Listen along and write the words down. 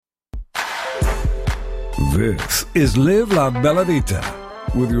This is Live La Bella Vita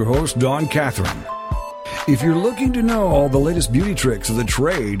with your host, Dawn Catherine. If you're looking to know all the latest beauty tricks of the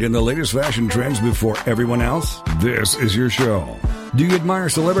trade and the latest fashion trends before everyone else, this is your show. Do you admire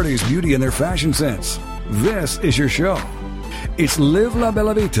celebrities' beauty and their fashion sense? This is your show. It's Live La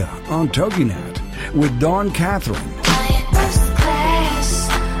Bella Vita on TogiNet with Dawn Catherine.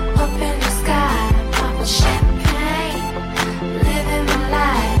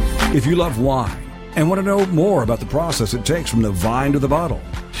 If you love wine and want to know more about the process it takes from the vine to the bottle,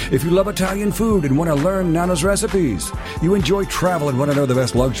 if you love Italian food and want to learn Nana's recipes, you enjoy travel and want to know the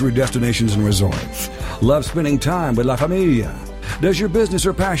best luxury destinations and resorts, love spending time with La Familia, does your business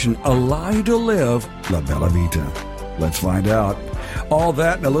or passion allow you to live La Bella Vita? Let's find out. All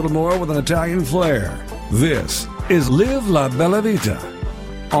that and a little more with an Italian flair. This is Live La Bella Vita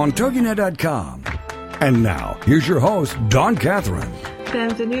on TogiNet.com. And now, here's your host, Dawn Catherine.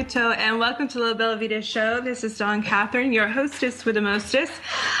 Benvenuto, and welcome to La Bella Vita Show. This is Dawn Catherine, your hostess with the mostest.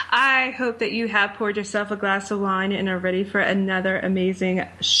 I hope that you have poured yourself a glass of wine and are ready for another amazing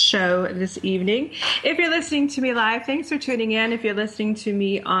show this evening. If you're listening to me live, thanks for tuning in. If you're listening to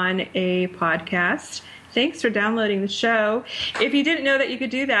me on a podcast, thanks for downloading the show. If you didn't know that you could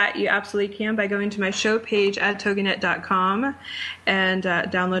do that, you absolutely can by going to my show page at toginet.com and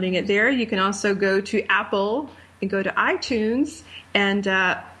downloading it there. You can also go to Apple and go to iTunes and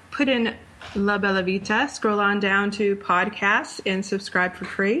put in La Bella Vita, scroll on down to podcasts and subscribe for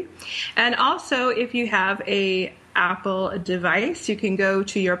free. And also, if you have a Apple device, you can go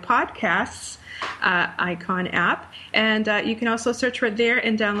to your podcasts icon app, and you can also search for it there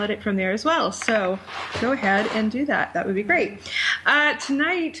and download it from there as well. So go ahead and do that. That would be great.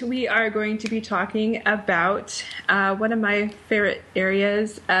 Tonight we are going to be talking about one of my favorite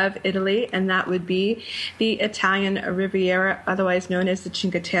areas of Italy, and that would be the Italian Riviera, otherwise known as the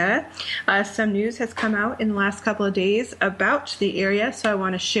Cinque Terre. Some news has come out in the last couple of days about the area, so I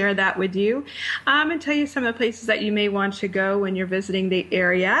want to share that with you and tell you some of the places that you may want to go when you're visiting the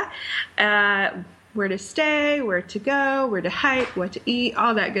area. Where to stay, where to go, where to hike, what to eat,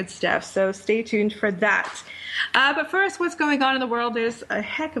 all that good stuff. So stay tuned for that. But first, what's going on in the world? There's a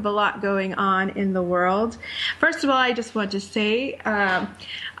heck of a lot going on in the world. First of all, I just want to say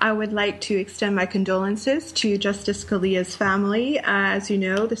I would like to extend my condolences to Justice Scalia's family. As you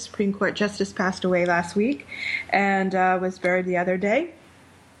know, the Supreme Court Justice passed away last week and was buried the other day.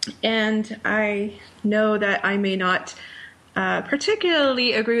 And I know that I may not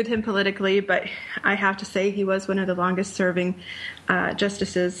particularly agree with him politically, but I have to say he was one of the longest serving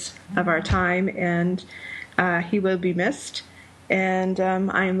justices of our time, and he will be missed. And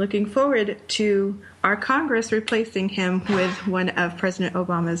I am looking forward to our Congress replacing him with one of President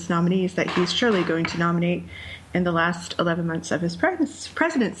Obama's nominees that he's surely going to nominate in the last 11 months of his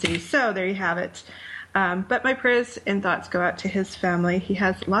presidency. So there you have it. But my prayers and thoughts go out to his family. He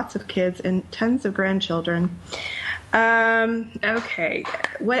has lots of kids and tons of grandchildren. Okay,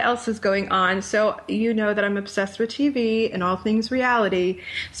 what else is going on? So you know that I'm obsessed with TV and all things reality.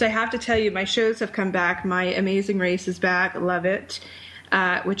 So I have to tell you, my shows have come back. My Amazing Race is back. Love it.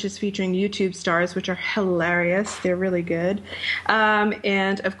 Which is featuring YouTube stars, which are hilarious. They're really good.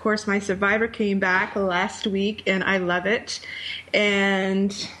 And of course, my Survivor came back last week, and I love it.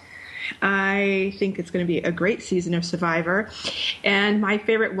 And I think it's going to be a great season of Survivor. And my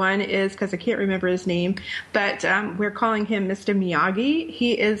favorite one is, because I can't remember his name, but we're calling him Mr. Miyagi.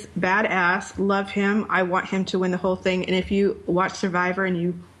 He is badass. Love him. I want him to win the whole thing. And if you watch Survivor and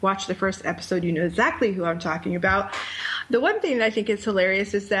you watch the first episode, you know exactly who I'm talking about. The one thing that I think is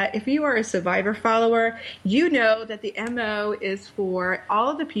hilarious is that if you are a Survivor follower, you know that the MO is for all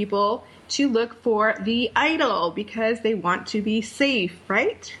of the people to look for the idol because they want to be safe,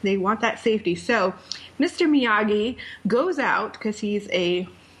 right? They want that safety. So Mr. Miyagi goes out because he's a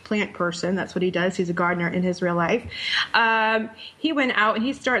plant person. That's what he does. He's a gardener in his real life. He went out and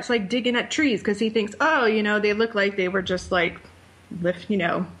he starts like digging at trees because he thinks, oh, you know, they look like they were just like, you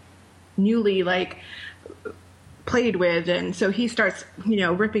know, newly like played with, and so he starts, you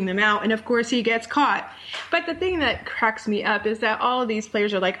know, ripping them out, and of course he gets caught. But the thing that cracks me up is that all of these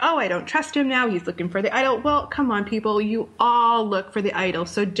players are like, oh, I don't trust him now, he's looking for the idol. Well, come on, people, you all look for the idol,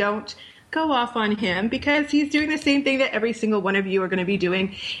 so don't go off on him because he's doing the same thing that every single one of you are going to be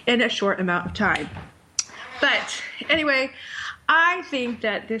doing in a short amount of time. But anyway, I think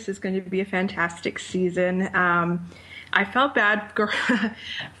that this is going to be a fantastic season. I felt bad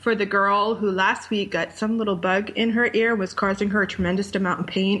for the girl who last week got some little bug in her ear, was causing her a tremendous amount of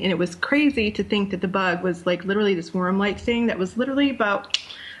pain. And it was crazy to think that the bug was like literally this worm-like thing that was literally about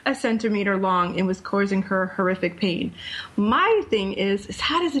a centimeter long and was causing her horrific pain. My thing is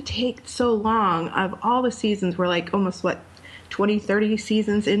how does it take so long of all the seasons? We're like almost, 20, 30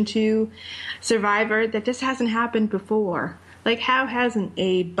 seasons into Survivor, that this hasn't happened before. Like, how hasn't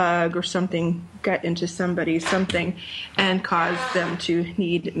a bug or something got into something and caused them to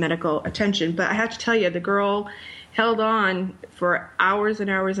need medical attention? But I have to tell you, the girl held on for hours and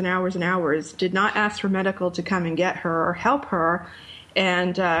hours and hours and hours, did not ask for medical to come and get her or help her.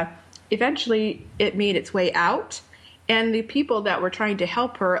 And eventually it made its way out. And the people that were trying to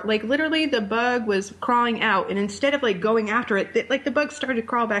help her, like literally the bug was crawling out. And instead of like going after it, the bug started to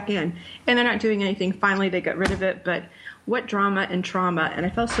crawl back in. And they're not doing anything. Finally, they got rid of it. But what drama and trauma. And I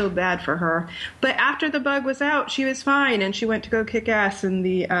felt so bad for her. But after the bug was out, she was fine. And she went to go kick ass in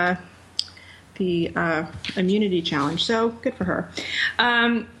the immunity challenge. So good for her.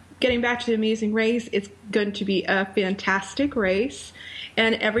 Getting back to the Amazing Race, it's going to be a fantastic race.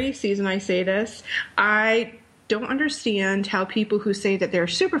 And every season I say this, I don't understand how people who say that they're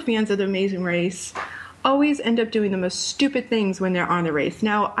super fans of the Amazing Race always end up doing the most stupid things when they're on the race.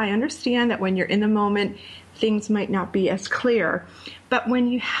 Now, I understand that when you're in the moment, things might not be as clear. But when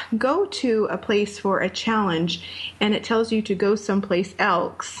you go to a place for a challenge and it tells you to go someplace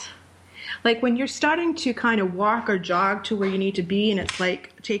else, like when you're starting to kind of walk or jog to where you need to be and it's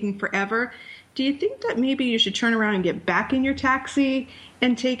like taking forever, do you think that maybe you should turn around and get back in your taxi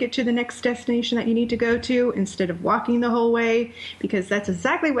and take it to the next destination that you need to go to instead of walking the whole way? Because that's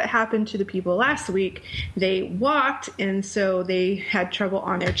exactly what happened to the people last week. They walked, and so they had trouble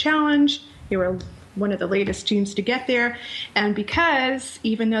on their challenge. They were one of the latest teams to get there. And because,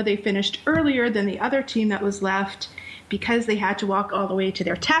 even though they finished earlier than the other team that was left, because they had to walk all the way to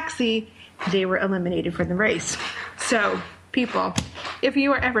their taxi, they were eliminated from the race. So, people, if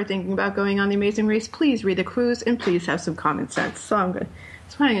you are ever thinking about going on the Amazing Race, please read the clues and please have some common sense.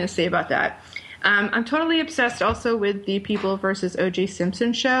 That's what I'm going to say about that. I'm totally obsessed also with the People versus O.J.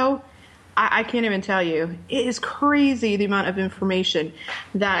 Simpson show. I can't even tell you. It is crazy the amount of information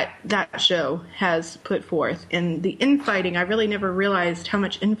that show has put forth. And the infighting, I really never realized how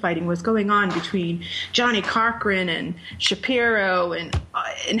much infighting was going on between Johnny Cochran and Shapiro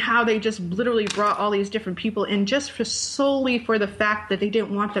and how they just literally brought all these different people in just solely for the fact that they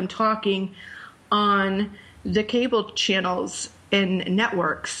didn't want them talking on the cable channels and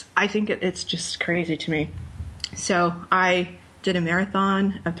networks. I think it's just crazy to me. So I did a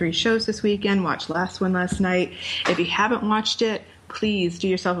marathon of 3 shows this weekend, watched last one last night. If you haven't watched it, please do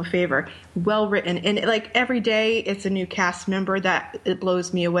yourself a favor. Well written. And like every day, it's a new cast member that it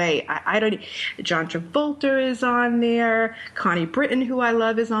blows me away. I don't, John Travolta is on there. Connie Britton, who I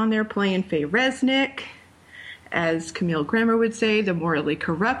love, is on there playing Faye Resnick. As Camille Grammer would say, the morally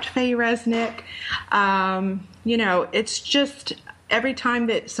corrupt Faye Resnick. It's just every time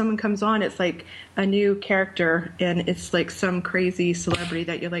that someone comes on, it's like a new character, and it's like some crazy celebrity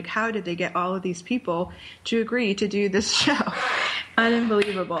that you're like, how did they get all of these people to agree to do this show?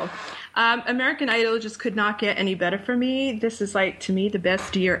 Unbelievable. American Idol just could not get any better for me. This is like, to me, the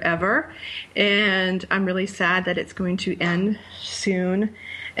best year ever, and I'm really sad that it's going to end soon.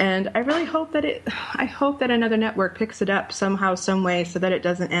 And I really hope that another network picks it up somehow, some way, so that it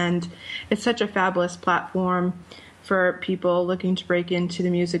doesn't end. It's such a fabulous platform for people looking to break into the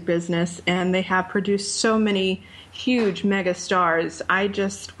music business, and they have produced so many huge mega stars. I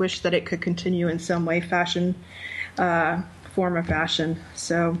just wish that it could continue in some way, form of fashion.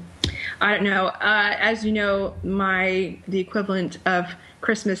 So I don't know. As you know, the equivalent of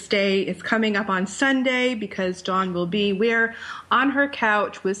Christmas Day is coming up on Sunday, because Dawn will be on her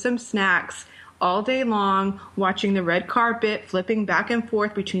couch with some snacks all day long, watching the red carpet, flipping back and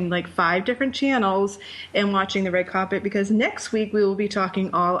forth between like 5 different channels and watching the red carpet, because next week we will be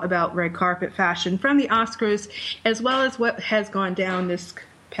talking all about red carpet fashion from the Oscars, as well as what has gone down this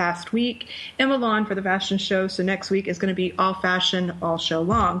past week in Milan for the fashion show. So next week is going to be all fashion, all show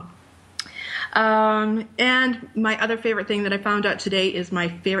long. And my other favorite thing that I found out today is my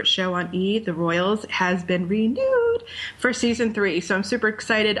favorite show on E!, The Royals, has been renewed for season 3. So I'm super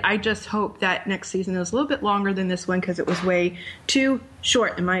excited. I just hope that next season is a little bit longer than this one, because it was way too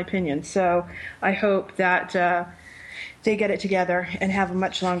short, in my opinion. So I hope that they get it together and have a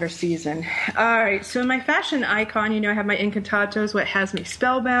much longer season. All right, so my fashion icon, I have my Incantatos, what has me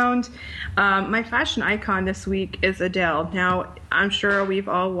spellbound. My fashion icon this week is Adele. Now, I'm sure we've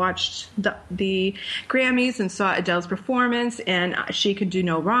all watched the Grammys and saw Adele's performance, and she could do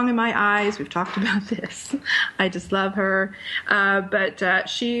no wrong in my eyes. We've talked about this. I just love her. But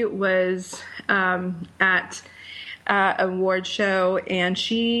she was at an award show, and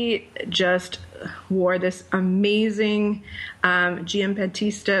she just wore this amazing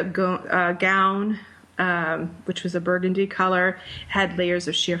Giambattista gown, which was a burgundy color, had layers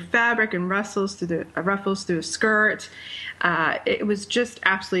of sheer fabric and ruffles through the skirt. It was just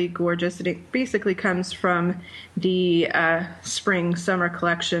absolutely gorgeous, and it basically comes from the spring-summer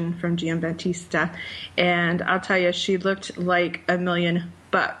collection from Giambattista. And I'll tell you, she looked like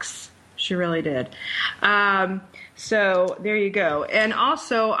 $1,000,000. She really did. So there you go. And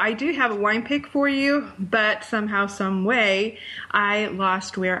also, I do have a wine pick for you, but somehow, some way, I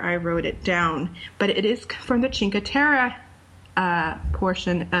lost where I wrote it down. But it is from the Cinque Terre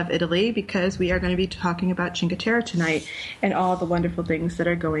portion of Italy, because we are going to be talking about Cinque Terre tonight and all the wonderful things that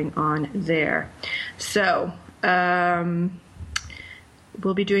are going on there. So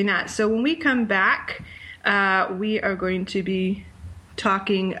we'll be doing that. So when we come back, we are going to be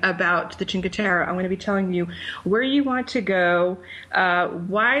talking about the Cinque Terre. I'm going to be telling you where you want to go,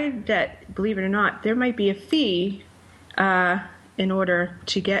 why that, believe it or not, there might be a fee in order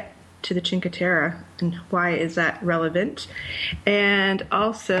to get to the Cinque Terre, and why is that relevant, and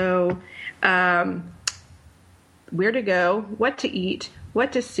also where to go, what to eat,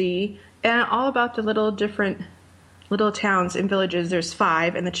 what to see, and all about the little towns and villages. There's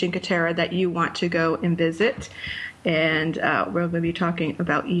 5 in the Cinque Terre that you want to go and visit. And we're going to be talking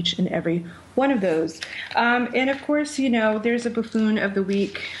about each and every one of those. And of course, there's a buffoon of the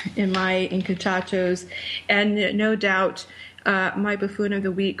week in my Incantatos. And no doubt my buffoon of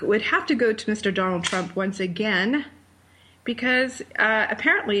the week would have to go to Mr. Donald Trump once again, because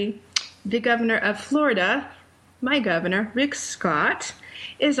apparently the governor of Florida, my governor, Rick Scott,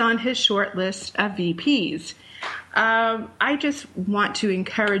 is on his short list of VPs. I just want to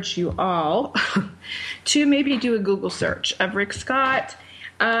encourage you all to maybe do a Google search of Rick Scott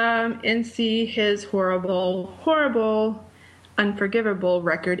and see his horrible, unforgivable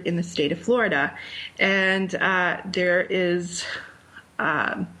record in the state of Florida. And there is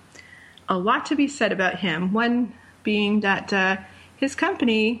a lot to be said about him. One being that his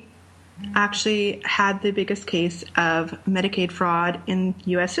company actually had the biggest case of Medicaid fraud in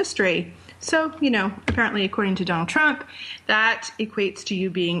U.S. history. So, apparently, according to Donald Trump, that equates to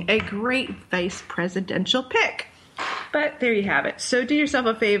you being a great vice presidential pick. But there you have it. So do yourself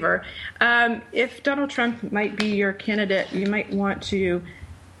a favor. If Donald Trump might be your candidate, you might want to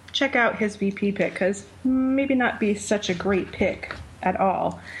check out his VP pick, because maybe not be such a great pick at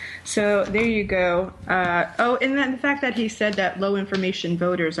all. So there you go. And then the fact that he said that low information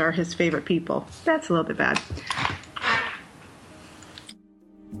voters are his favorite people. That's a little bit bad.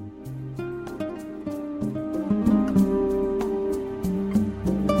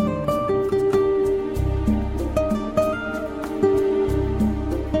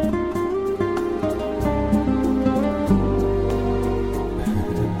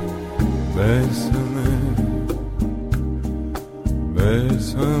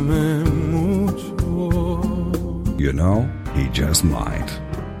 He just might.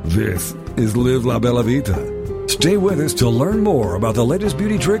 This is Live La Bella Vita. Stay with us to learn more about the latest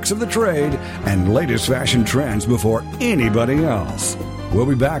beauty tricks of the trade and latest fashion trends before anybody else. We'll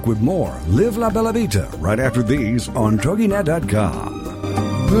be back with more Live La Bella Vita right after these on TogiNet.com.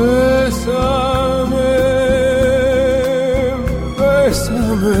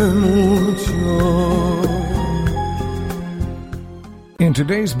 Bésame mucho. In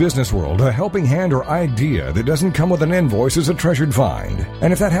today's business world, a helping hand or idea that doesn't come with an invoice is a treasured find.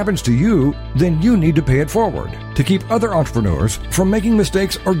 And if that happens to you, then you need to pay it forward to keep other entrepreneurs from making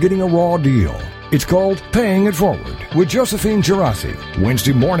mistakes or getting a raw deal. It's called Paying It Forward with Josephine Girassi,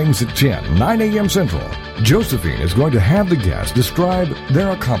 Wednesday mornings at 10, 9 a.m. Central. Josephine is going to have the guests describe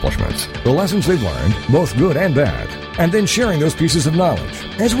their accomplishments, the lessons they've learned, both good and bad, and then sharing those pieces of knowledge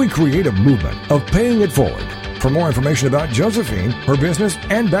as we create a movement of paying it forward. For more information about Josephine, her business,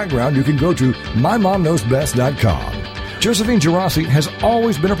 and background, you can go to mymomknowsbest.com. Josephine Girassi has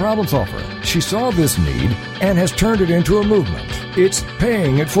always been a problem solver. She saw this need and has turned it into a movement. It's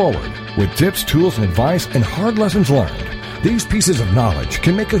Paying It Forward, with tips, tools, and advice and hard lessons learned. These pieces of knowledge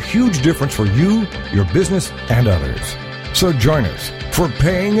can make a huge difference for you, your business, and others. So join us for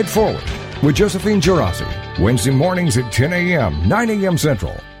Paying It Forward with Josephine Girassi, Wednesday mornings at 10 a.m., 9 a.m.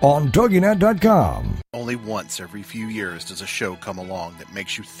 Central on TogiNet.com. Only once every few years does a show come along that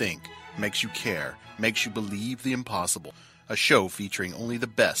makes you think, makes you care, makes you believe the impossible. A show featuring only the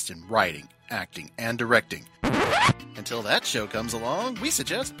best in writing, acting, and directing. Until that show comes along, we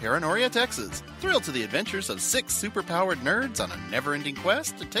suggest Paranoia Texas. Thrilled to the adventures of 6 superpowered nerds on a never-ending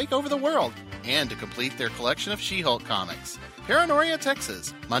quest to take over the world and to complete their collection of She-Hulk comics. Paranoia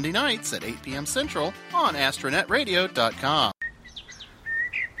Texas, Monday nights at 8 p.m. Central on AstronetRadio.com.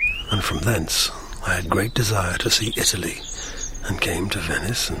 and from thence I had great desire to see Italy, and came to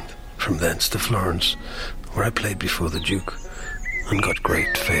Venice, and from thence to Florence, where I played before the Duke, and got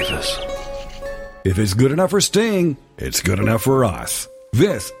great favors. If it's good enough for Sting, it's good enough for us.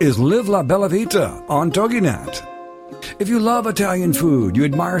 This is Live La Bella Vita on TogiNet. If you love Italian food, you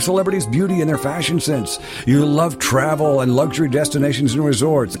admire celebrities' beauty and their fashion sense, you love travel and luxury destinations and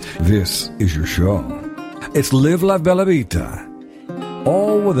resorts, this is your show. It's Live La Bella Vita,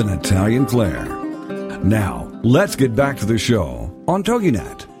 all with an Italian flair. Now, let's get back to the show on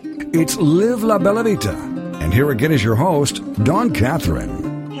TogiNet. It's Live La Bella Vita, and here again is your host, Dawn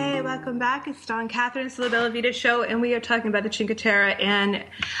Catherine. Welcome back. It's Dawn Catherine, it's the Bella Vita show, and we are talking about the Cinque Terre, and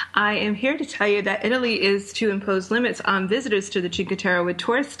I am here to tell you that Italy is to impose limits on visitors to the Cinque Terre with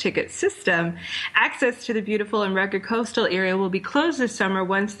tourist ticket system. Access to the beautiful and rugged coastal area will be closed this summer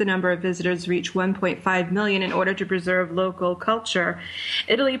once the number of visitors reach 1.5 million in order to preserve local culture.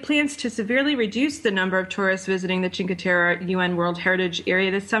 Italy plans to severely reduce the number of tourists visiting the Cinque Terre UN World Heritage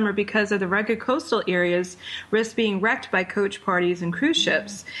Area this summer because of the rugged coastal areas risk being wrecked by coach parties and cruise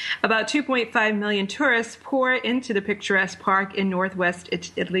ships. About 2.5 million tourists pour into the picturesque park in northwest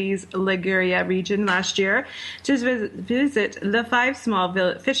Italy's Liguria region last year to visit the 5 small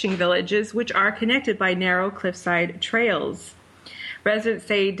fishing villages, which are connected by narrow cliffside trails. Residents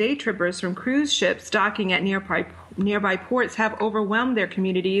say day trippers from cruise ships docking at nearby ports have overwhelmed their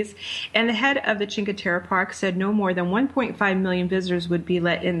communities, and the head of the Cinque Terre Park said no more than 1.5 million visitors would be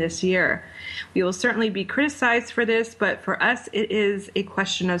let in this year. We will certainly be criticized for this, but for us it is a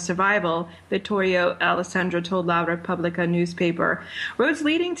question of survival, Vittorio Alessandro told La Repubblica newspaper. Roads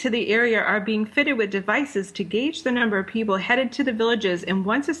leading to the area are being fitted with devices to gauge the number of people headed to the villages, and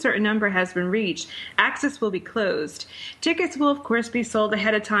once a certain number has been reached, access will be closed. Tickets will, of course, be sold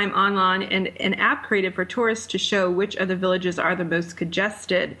ahead of time online, and an app created for tourists to show which of the villages are the most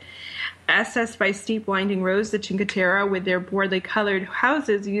congested. Accessed by steep winding roads, the Cinque Terre, with their brightly colored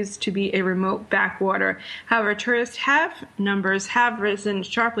houses, used to be a remote backwater. However, tourist numbers have risen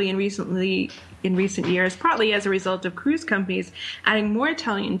sharply in recent years, partly as a result of cruise companies adding more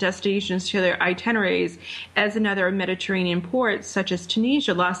Italian destinations to their itineraries, as another Mediterranean ports, such as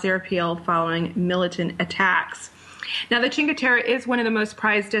Tunisia, lost their appeal following militant attacks. Now, the Cinque Terre is one of the most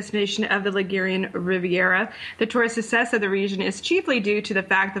prized destinations of the Ligurian Riviera. The tourist success of the region is chiefly due to the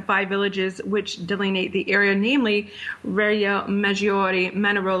fact the 5 villages which delineate the area, namely Reggio Maggiore,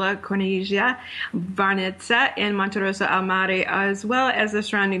 Manarola, Corniglia, Varnezza, and Monterosso al Mare, as well as the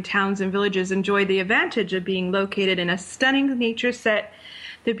surrounding towns and villages, enjoy the advantage of being located in a stunning nature set,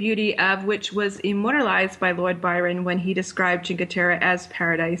 the beauty of which was immortalized by Lord Byron when he described Cinque Terre as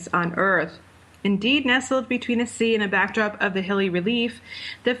paradise on earth. Indeed, nestled between the sea and a backdrop of the hilly relief,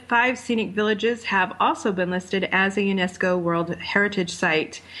 the 5 scenic villages have also been listed as a UNESCO World Heritage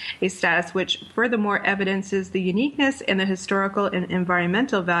Site, a status which furthermore evidences the uniqueness and the historical and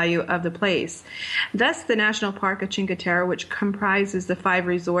environmental value of the place. Thus, the National Park of Cinque Terre, which comprises the 5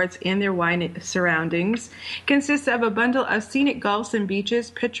 resorts and their wide surroundings, consists of a bundle of scenic gulfs and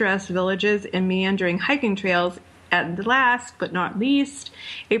beaches, picturesque villages, and meandering hiking trails, and last but not least,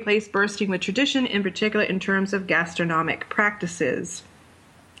 a place bursting with tradition, in particular in terms of gastronomic practices.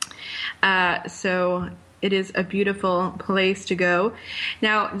 So it is a beautiful place to go.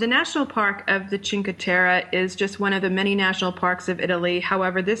 Now, the National Park of the Cinque Terre is just one of the many national parks of Italy.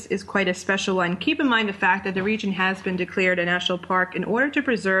 However, this is quite a special one. Keep in mind the fact that the region has been declared a national park in order to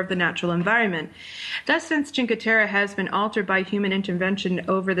preserve the natural environment. Thus, since Cinque Terre has been altered by human intervention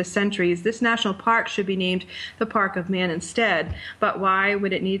over the centuries, this national park should be named the Park of Man instead. But why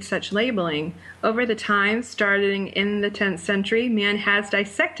would it need such labeling? Over the time, starting in the 10th century, man has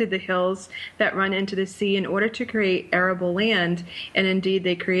dissected the hills that run into the sea in order to create arable land, and indeed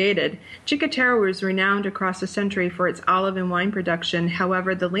they created. Cinque Terre was renowned across the century for its olive and wine production.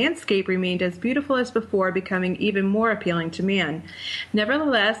 However, the landscape remained as beautiful as before, becoming even more appealing to man.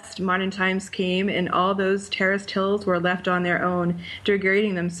 Nevertheless, modern times came, and all those terraced hills were left on their own,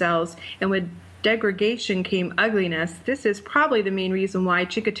 degrading themselves, and with degradation came ugliness. This is probably the main reason why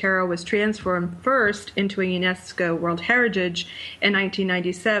Cinque Terre was transformed first into a UNESCO World Heritage in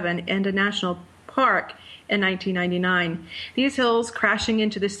 1997 and a national park in 1999. These hills crashing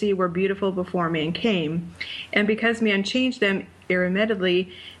into the sea were beautiful before man came, and because man changed them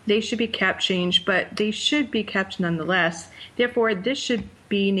irremediably, they should be kept changed, but they should be kept nonetheless. Therefore, this should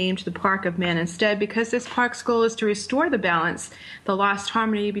be named the Park of Man instead, because this park's goal is to restore the balance, the lost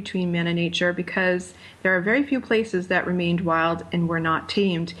harmony between man and nature, because there are very few places that remained wild and were not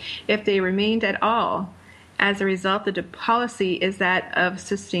tamed. If they remained at all, As a result, the policy is that of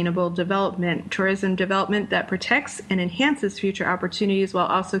sustainable development, tourism development that protects and enhances future opportunities while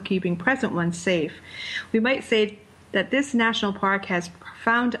also keeping present ones safe. We might say that this national park has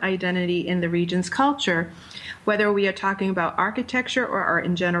profound identity in the region's culture, whether we are talking about architecture or art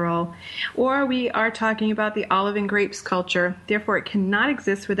in general, or we are talking about the olive and grapes culture. Therefore, it cannot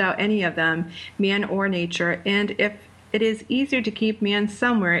exist without any of them, man or nature. And if it is easier to keep man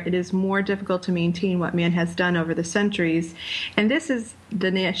somewhere, it is more difficult to maintain what man has done over the centuries. And this is the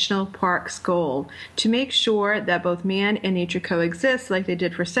national park's goal, to make sure that both man and nature coexist like they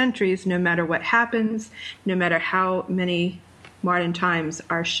did for centuries, no matter what happens, no matter how many modern times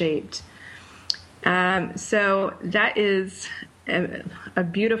are shaped. So that is a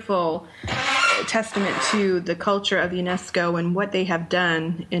beautiful testament to the culture of UNESCO and what they have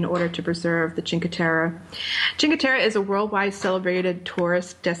done in order to preserve the Cinque Terre. Cinque Terre is a worldwide celebrated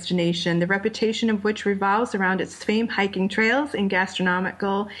tourist destination, the reputation of which revolves around its famed hiking trails and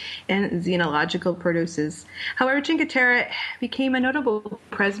gastronomical and xenological produces. However, Cinque Terre became a notable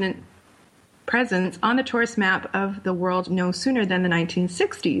presence on the tourist map of the world no sooner than the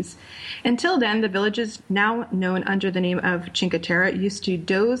 1960s. Until then, the villages, now known under the name of Cinque Terre, used to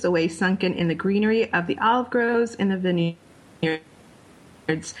doze away sunken in the greenery of the olive groves and the vineyards.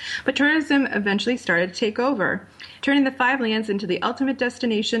 But tourism eventually started to take over, turning the Five Lands into the ultimate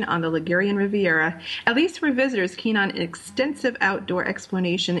destination on the Ligurian Riviera, at least for visitors keen on extensive outdoor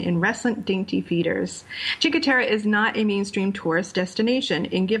exploration in restless, dainty feeders. Cinque Terre is not a mainstream tourist destination,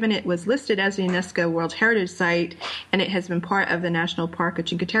 and given it was listed as a UNESCO World Heritage Site, and it has been part of the National Park of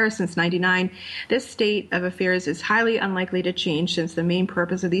Cinque Terre since 1999, this state of affairs is highly unlikely to change, since the main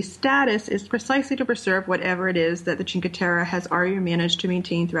purpose of the status is precisely to preserve whatever it is that the Cinque Terre has already managed to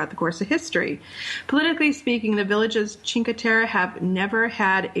maintain throughout the course of history. Politically speaking, the villages Cinque Terre have never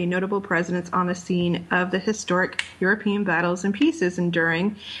had a notable presence on the scene of the historic European battles and peaces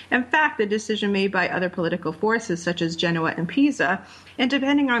enduring. In fact, the decision made by other political forces such as Genoa and Pisa, and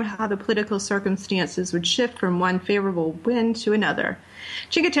depending on how the political circumstances would shift from one favorable wind to another.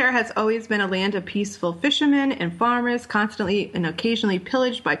 Cinque Terre has always been a land of peaceful fishermen and farmers, constantly and occasionally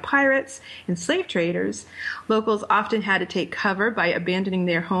pillaged by pirates and slave traders. Locals often had to take cover by abandoning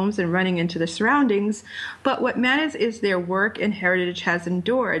their homes and running into the surroundings, but what matters is their work and heritage has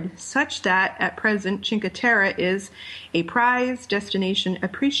endured, such that at present Cinque Terre is a prized destination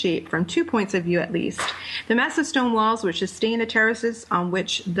appreciated from 2 points of view at least. The massive stone walls which sustain the terraces on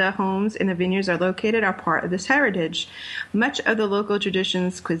which the homes and the vineyards are located are part of this heritage. Much of the local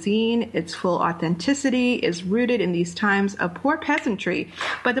traditions, cuisine, its full authenticity is rooted in these times of poor peasantry,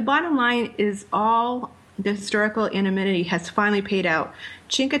 but the bottom line is all the historical anonymity has finally paid out.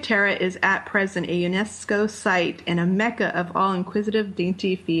 Cinque Terre is at present a UNESCO site and a mecca of all inquisitive,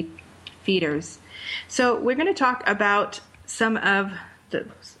 dainty feeders. So we're going to talk about some of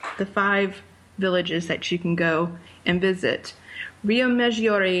the 5 villages that you can go and visit. Rio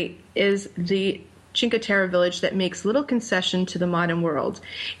Maggiore is the Cinque Terre village that makes little concession to the modern world.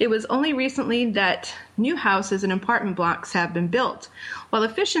 It was only recently that new houses and apartment blocks have been built, while the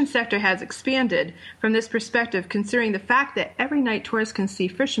fishing sector has expanded. From this perspective, considering the fact that every night tourists can see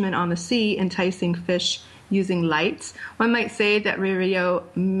fishermen on the sea enticing fish using lights, one might say that Rio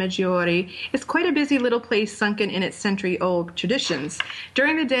Maggiore is quite a busy little place sunken in its century-old traditions.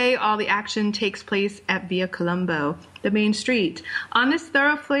 During the day, all the action takes place at Via Colombo, the main street. On this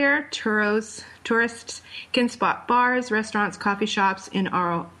thoroughfare, tourists can spot bars, restaurants, coffee shops, and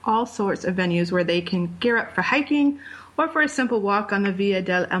all sorts of venues where they can gear up for hiking or for a simple walk on the Via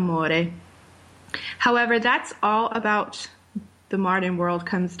del Amore. However, that's all about the modern world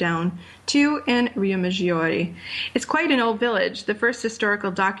comes down to in Rio Maggiore. It's quite an old village. The first historical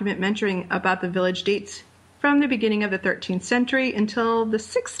document mentioning about the village dates from the beginning of the 13th century until the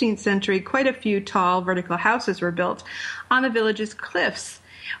 16th century. Quite a few tall vertical houses were built on the village's cliffs.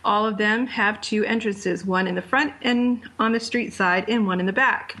 All of them have 2 entrances, one in the front and on the street side and one in the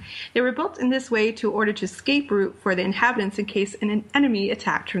back. They were built in this way to order to escape route for the inhabitants in case an enemy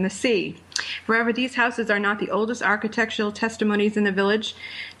attacked from the sea. However, these houses are not the oldest architectural testimonies in the village.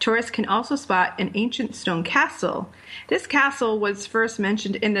 Tourists can also spot an ancient stone castle. This castle was first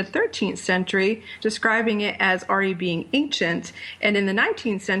mentioned in the 13th century, describing it as already being ancient, and in the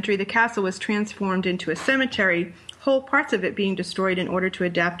 19th century the castle was transformed into a cemetery, whole parts of it being destroyed in order to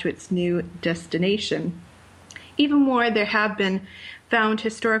adapt to its new destination. Even more, there have been found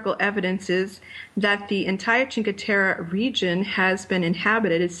historical evidences that the entire Cinque Terre region has been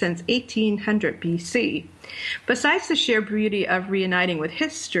inhabited since 1800 BC. Besides the sheer beauty of reuniting with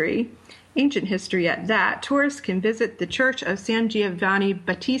history, ancient history at that, tourists can visit the Church of San Giovanni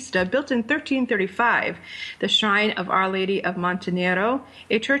Battista, built in 1335, the Shrine of Our Lady of Montenero,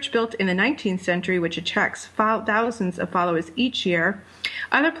 a church built in the 19th century which attracts thousands of followers each year.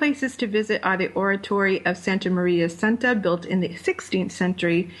 Other places to visit are the Oratory of Santa Maria Santa, built in the 16th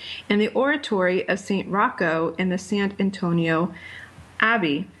century, and the Oratory of St. Rocco in the San Antonio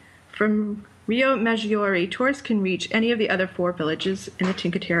Abbey. From Rio Maggiore, tourists can reach any of the other 4 villages in the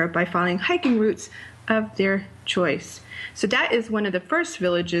Cinque Terre by following hiking routes of their choice. So that is one of the first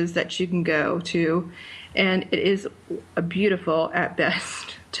villages that you can go to, and it is beautiful at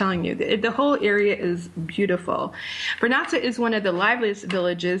best. Telling you, the whole area is beautiful. Vernazza is one of the liveliest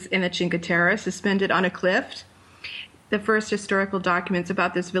villages in the Cinque Terre, suspended on a cliff. The first historical documents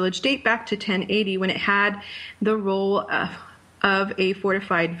about this village date back to 1080, when it had the role of a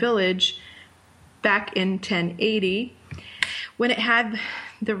fortified village back in 1080, when it had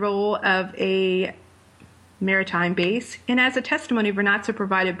the role of a maritime base, and as a testimony, Vernazza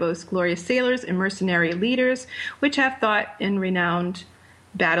provided both glorious sailors and mercenary leaders, which have fought in renowned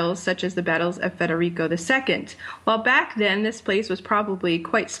battles such as the battles of Federico II. While back then this place was probably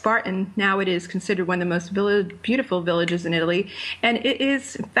quite Spartan, now it is considered one of the most beautiful villages in Italy, and it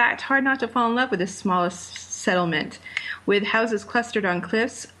is in fact hard not to fall in love with this smallest settlement, with houses clustered on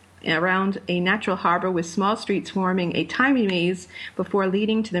cliffs around a natural harbor with small streets forming a tiny maze before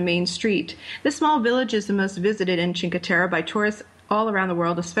leading to the main street. This small village is the most visited in Cinque Terre by tourists all around the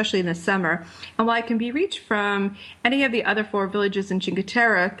world, especially in the summer. And while it can be reached from any of the other 4 villages in Cinque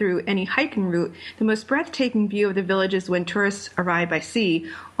Terre through any hiking route, the most breathtaking view of the village is when tourists arrive by sea.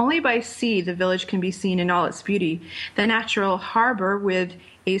 Only by sea the village can be seen in all its beauty. The natural harbor with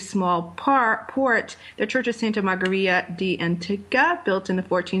a small port, the Church of Santa Margherita di Antica, built in the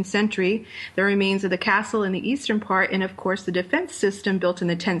 14th century, the remains of the castle in the eastern part, and of course the defense system built in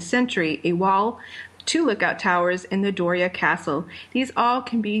the 10th century, a wall, 2 lookout towers, and the Doria Castle. These all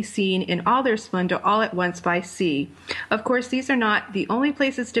can be seen in all their splendor all at once by sea. Of course, these are not the only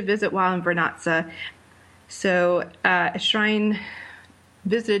places to visit while in Vernazza. So a shrine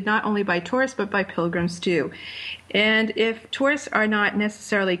visited not only by tourists but by pilgrims too. And if tourists are not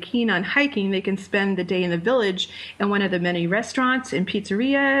necessarily keen on hiking, they can spend the day in the village in one of the many restaurants and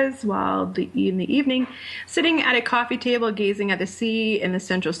pizzerias, while in the evening sitting at a coffee table gazing at the sea in the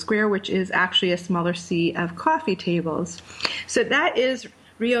central square, which is actually a smaller sea of coffee tables. So that is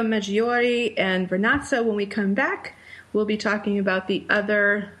Rio Maggiore and Vernazza. When we come back, we'll be talking about the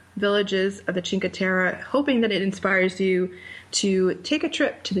other villages of the Cinque Terre, hoping that it inspires you to take a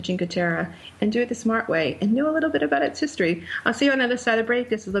trip to the Cinque Terre and do it the smart way and know a little bit about its history. I'll see you on the other side of the break.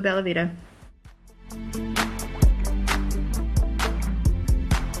 This is La Bella Vita.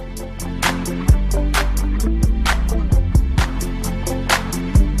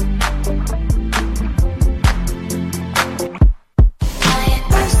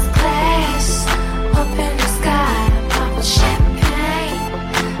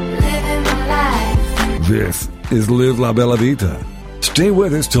 This is Live La Bella Vita. Stay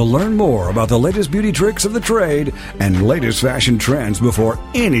with us to learn more about the latest beauty tricks of the trade and latest fashion trends before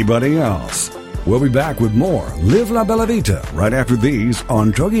anybody else. We'll be back with more Live La Bella Vita right after these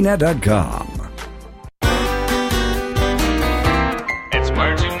on TogiNet.com. It's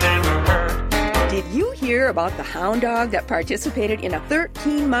words you never heard. Did you hear about the hound dog that participated in a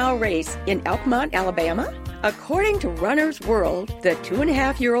 13-mile race in Elkmont, Alabama? According to Runner's World, the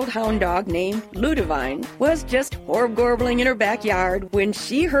 2.5-year-old hound dog named Ludivine was just horb-gorbling in her backyard when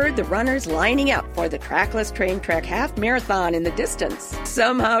she heard the runners lining up for the trackless train track half marathon in the distance.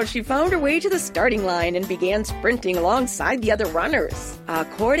 Somehow she found her way to the starting line and began sprinting alongside the other runners.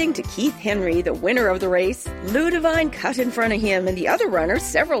 According to Keith Henry, the winner of the race, Ludivine cut in front of him and the other runners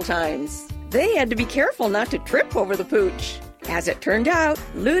several times. They had to be careful not to trip over the pooch. As it turned out,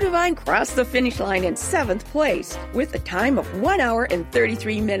 Ludivine crossed the finish line in 7th place with a time of 1 hour and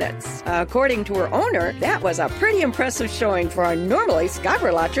 33 minutes. According to her owner, that was a pretty impressive showing for a normally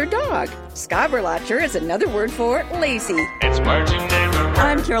Skaberlacher dog. Skaberlacher is another word for lazy. It's words you never heard.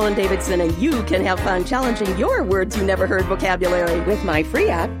 I'm Carolyn Davidson, and you can have fun challenging your words you never heard vocabulary with my free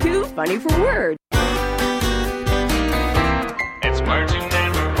app, Too Funny for Words. It's words you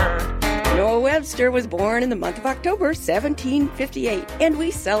never heard. Noah Webster was born in the month of October, 1758, and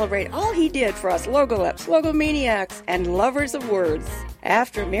we celebrate all he did for us logoleps, logomaniacs, and lovers of words.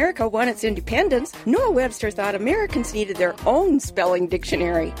 After America won its independence, Noah Webster thought Americans needed their own spelling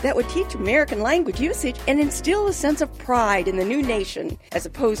dictionary that would teach American language usage and instill a sense of pride in the new nation, as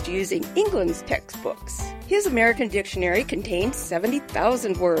opposed to using England's textbooks. His American dictionary contained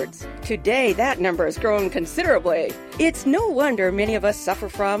 70,000 words. Today, that number has grown considerably. It's no wonder many of us suffer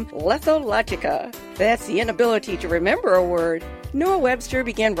from lethologica. That's the inability to remember a word. Noah Webster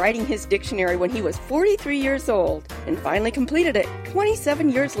began writing his dictionary when he was 43 years old and finally completed it 27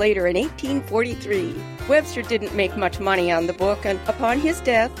 years later in 1843. Webster didn't make much money on the book, and upon his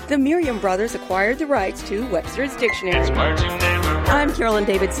death, the Merriam Brothers acquired the rights to Webster's dictionary. It's words you never heard. I'm Carolyn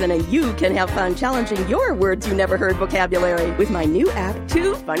Davidson, and you can have fun challenging your words you never heard vocabulary with my new app,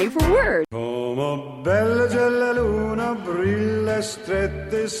 Too Funny for Words. Come bella c'è la luna, brilla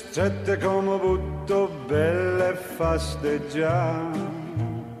strette, strette come butto, belle fasteggiare,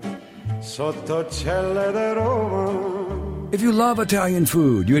 sotto celle di Roma. If you love Italian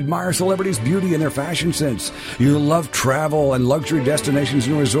food, you admire celebrities' beauty and their fashion sense, you love travel and luxury destinations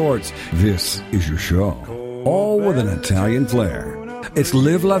and resorts, this is your show. All with an Italian flair. It's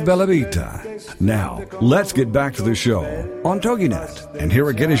Live La Bella Vita. Now, let's get back to the show on TogiNet. And here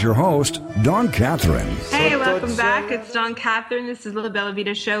again is your host, Dawn Catherine. Hey, welcome back. It's Dawn Catherine. This is the Bella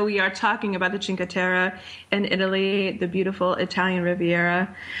Vita show. We are talking about the Cinque Terre in Italy, the beautiful Italian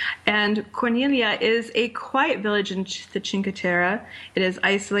Riviera. And Cornelia is a quiet village in the Cinque Terre. It is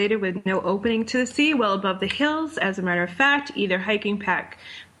isolated with no opening to the sea, well above the hills. As a matter of fact, either hiking path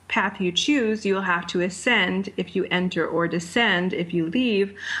you choose, you will have to ascend if you enter or descend if you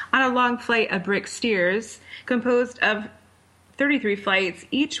leave on a long flight of brick stairs composed of 33 flights,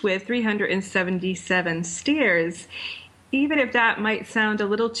 each with 377 stairs. Even if that might sound a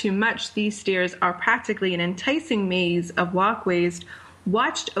little too much, these stairs are practically an enticing maze of walkways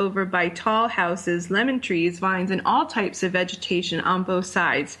watched over by tall houses, lemon trees, vines, and all types of vegetation on both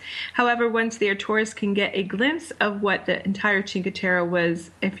sides. However, once there, tourists can get a glimpse of what the entire Cinque Terre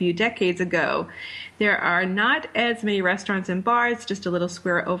was a few decades ago. There are not as many restaurants and bars, just a little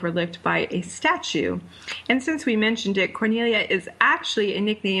square overlooked by a statue. And since we mentioned it, Cornelia is actually a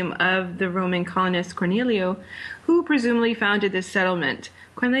nickname of the Roman colonist Cornelio, who presumably founded this settlement.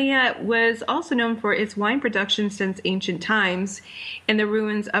 Cornelia was also known for its wine production since ancient times. In the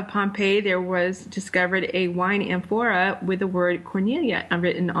ruins of Pompeii, there was discovered a wine amphora with the word Cornelia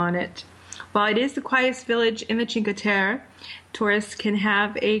written on it. While it is the quietest village in the Cinque Terre, tourists can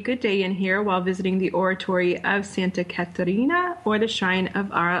have a good day in here while visiting the oratory of Santa Caterina or the shrine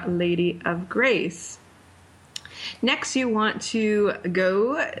of Our Lady of Grace. Next, you want to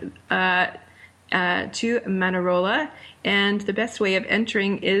go to Manarola, and the best way of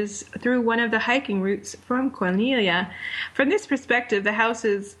entering is through one of the hiking routes from Cornelia. From this perspective, the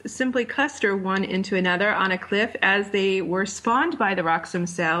houses simply cluster one into another on a cliff as they were spawned by the rocks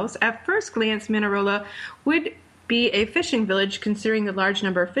themselves. At first glance, Manarola would be a fishing village considering the large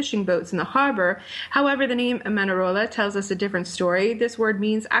number of fishing boats in the harbor. However, the name Manarola tells us a different story. This word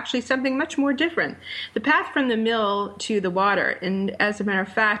means actually something much more different. The path from the mill to the water, and as a matter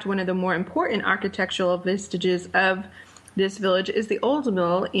of fact, one of the more important architectural vestiges of this village is the old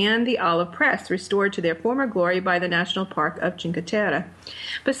mill and the olive press, restored to their former glory by the National Park of Cinque Terre.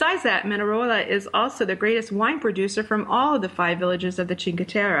 Besides that, Manarola is also the greatest wine producer from all of the 5 villages of the Cinque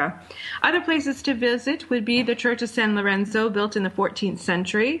Terre. Other places to visit would be the Church of San Lorenzo, built in the 14th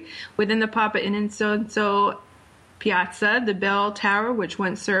century, within the Papa Innocenzio Piazza, the bell tower, which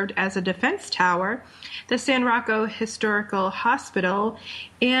once served as a defense tower, the San Rocco Historical Hospital,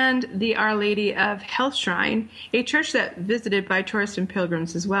 and the Our Lady of Health Shrine, a church that visited by tourists and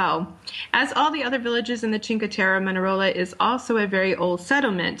pilgrims as well. As all the other villages in the Cinque Terre, Manarola is also a very old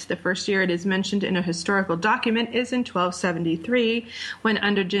settlement. The first year it is mentioned in a historical document is in 1273, when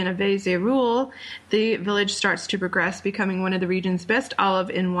under Genovese rule, the village starts to progress, becoming one of the region's best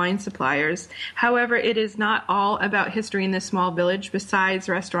olive and wine suppliers. However, it is not all about history in this small village. Besides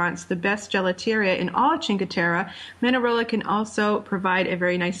restaurants, the best gelateria in all Cinque Terre, Manarola can also provide a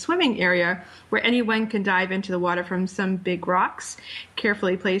very nice swimming area where anyone can dive into the water from some big rocks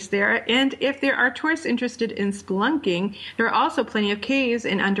carefully placed there. And if there are tourists interested in spelunking, there are also plenty of caves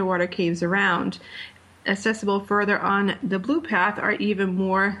and underwater caves around. Accessible further on the Blue Path are even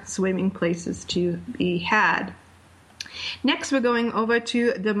more swimming places to be had. Next, we're going over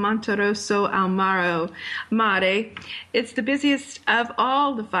to the Monte Rosso al Mare. It's the busiest of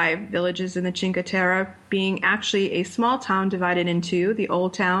all the 5 villages in the Cinque Terre, being actually a small town divided in 2, the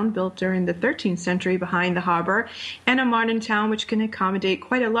old town built during the 13th century behind the harbor, and a modern town which can accommodate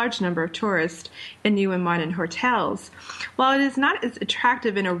quite a large number of tourists in new and modern hotels. While it is not as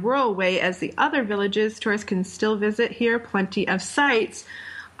attractive in a rural way as the other villages, tourists can still visit here plenty of sites,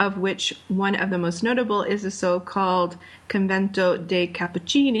 of which one of the most notable is the so-called Convento dei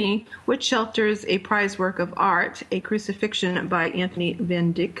Cappuccini, which shelters a prize work of art, a crucifixion by Anthony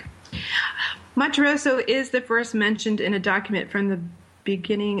van Dyck. Monterosso is the first mentioned in a document from the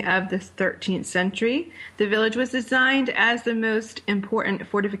beginning of the 13th century. The village was designed as the most important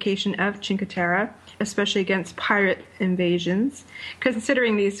fortification of Cinque Terre, especially against pirate invasions.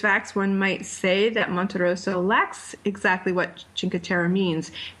 Considering these facts, one might say that Monterosso lacks exactly what Cinque Terre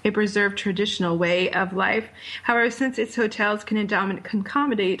means, a preserved traditional way of life. However, since its hotels can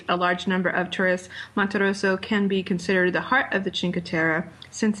accommodate a large number of tourists, Monterosso can be considered the heart of the Cinque Terre,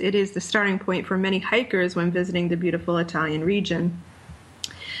 since it is the starting point for many hikers when visiting the beautiful Italian region.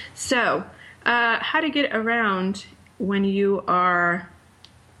 So, how to get around when you are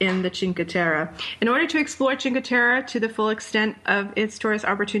in the Cinque Terre. In order to explore Cinque Terre to the full extent of its tourist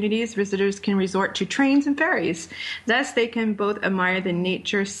opportunities, visitors can resort to trains and ferries. Thus, they can both admire the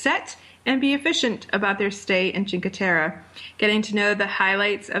nature set and be efficient about their stay in Cinque Terre. Getting to know the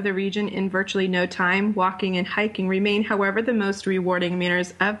highlights of the region in virtually no time, walking and hiking remain, however, the most rewarding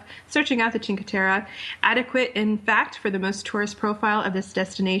manners of searching out the Cinque Terre. Adequate, in fact, for the most tourist profile of this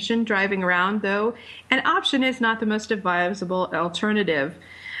destination. Driving around, though, an option is not the most advisable alternative.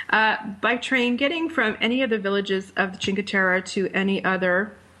 By train, getting from any of the villages of the Cinque Terre to any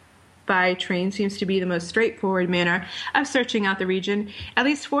other by train seems to be the most straightforward manner of searching out the region, at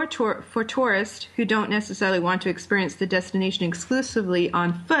least for tourists who don't necessarily want to experience the destination exclusively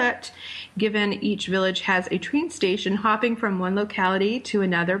on foot. Given each village has a train station, hopping from one locality to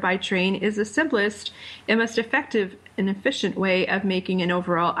another by train is the simplest and most effective and efficient way of making an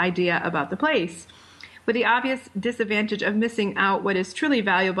overall idea about the place. With the obvious disadvantage of missing out, what is truly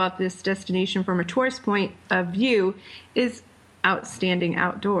valuable about this destination from a tourist point of view is outstanding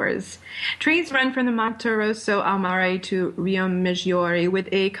outdoors. Trains run from the Monterosso al Mare to Riomaggiore with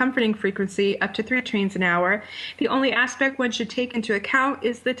a comforting frequency up to 3 trains an hour. The only aspect one should take into account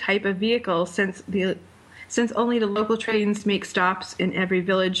is the type of vehicle, since only the local trains make stops in every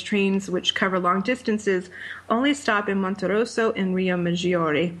village. Trains which cover long distances only stop in Monterosso and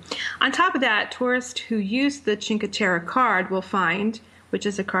Riomaggiore. On top of that, tourists who use the Cinque Terre card will find, which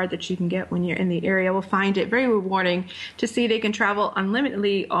is a card that you can get when you're in the area, will find it very rewarding to see they can travel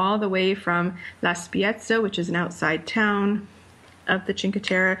unlimitedly all the way from La Spiezza, which is an outside town of the Cinque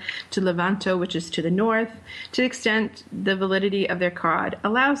Terre, to Levanto, which is to the north, to the extent the validity of their card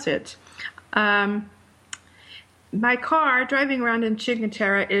allows it. By car, driving around in Cinque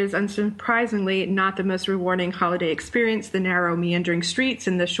Terre is unsurprisingly not the most rewarding holiday experience. The narrow, meandering streets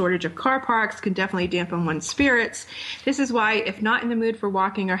and the shortage of car parks can definitely dampen one's spirits. This is why, if not in the mood for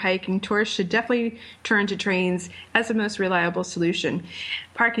walking or hiking, tourists should definitely turn to trains as the most reliable solution.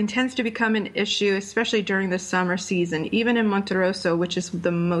 Parking tends to become an issue, especially during the summer season. Even in Monterosso, which is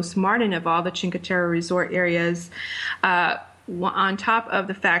the most modern of all the Cinque Terre resort areas, on top of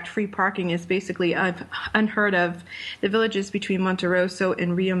the fact free parking is basically unheard of, the villages between Monterosso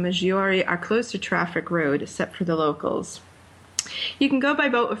and Riomaggiore are closed to traffic road, except for the locals. You can go by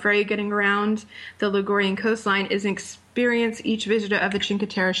boat or ferry. Getting around the Ligurian coastline is an experience each visitor of the Cinque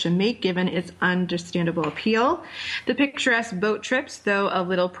Terre should make, given its understandable appeal. The picturesque boat trips, though a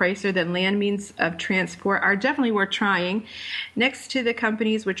little pricier than land means of transport, are definitely worth trying. Next to the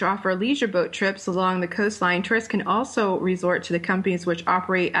companies which offer leisure boat trips along the coastline, tourists can also resort to the companies which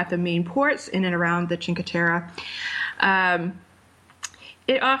operate at the main ports in and around the Cinque Terre.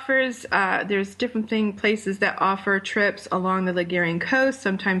 It offers, there's different places that offer trips along the Ligurian coast,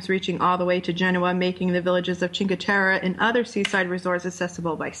 sometimes reaching all the way to Genoa, making the villages of Cinque Terre and other seaside resorts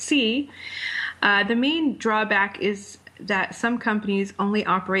accessible by sea. The main drawback is that some companies only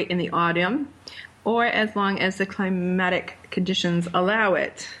operate in the autumn, or as long as the climatic conditions allow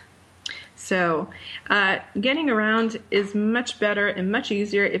it. So getting around is much better and much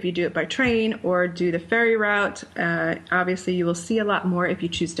easier if you do it by train or do the ferry route. Obviously, you will see a lot more if you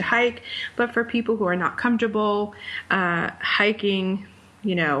choose to hike. But for people who are not comfortable hiking,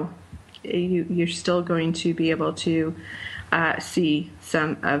 you're still going to be able to see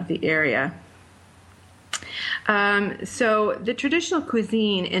some of the area. So the traditional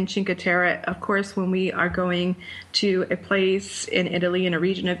cuisine in Cinque Terre, of course, when we are going to a place in Italy, in a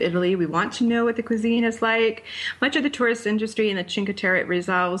region of Italy, we want to know what the cuisine is like. Much of the tourist industry in the Cinque Terre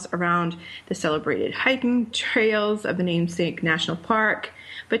revolves around the celebrated hiking trails of the namesake national park.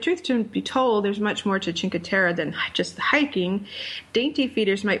 But truth to be told, there's much more to Cinque Terre than just the hiking. Dainty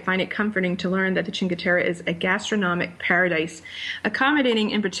feeders might find it comforting to learn that the Cinque Terre is a gastronomic paradise, accommodating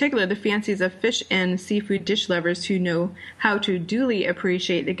in particular the fancies of fish and seafood dish lovers who know how to duly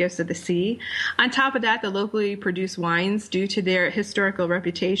appreciate the gifts of the sea. On top of that, the locally produced produce wines due to their historical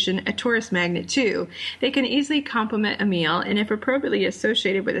reputation a tourist magnet too. They can easily complement a meal, and if appropriately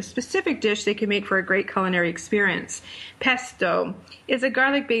associated with a specific dish, they can make for a great culinary experience. Pesto is a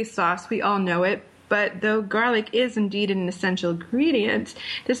garlic-based sauce. We all know it. But though garlic is indeed an essential ingredient,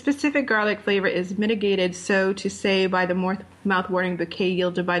 the specific garlic flavor is mitigated, so to say, by the more mouth-watering bouquet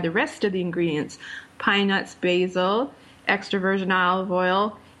yielded by the rest of the ingredients: pine nuts, basil, extra virgin olive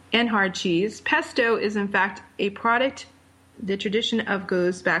oil, and hard cheese. Pesto is in fact a product the tradition of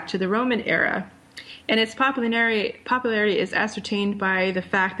goes back to the Roman era. And its popularity is ascertained by the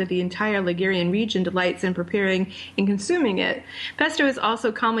fact that the entire Ligurian region delights in preparing and consuming it. Pesto is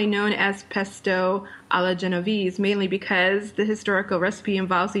also commonly known as pesto alla Genovese, mainly because the historical recipe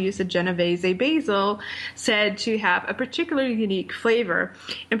involves the use of Genovese basil, said to have a particularly unique flavor.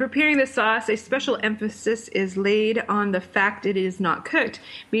 In preparing the sauce, a special emphasis is laid on the fact it is not cooked,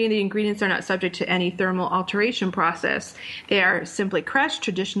 meaning the ingredients are not subject to any thermal alteration process. They are simply crushed,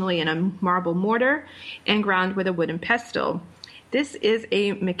 traditionally in a marble mortar, and ground with a wooden pestle. This is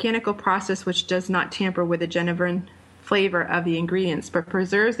a mechanical process which does not tamper with the Genevan flavor of the ingredients, but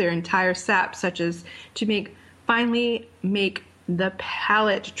preserves their entire sap, such as to finally make the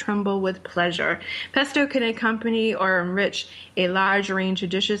palate tremble with pleasure. Pesto can accompany or enrich a large range of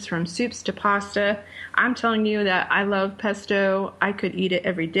dishes from soups to pasta. I'm telling you that I love pesto. I could eat it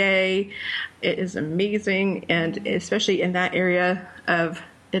every day. It is amazing, and especially in that area of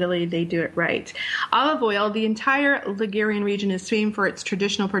Italy, they do it right. Olive oil. The entire Ligurian region is famed for its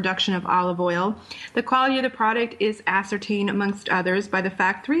traditional production of olive oil. The quality of the product is ascertained, amongst others, by the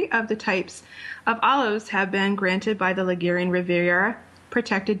fact 3 of the types of olives have been granted by the Ligurian Riviera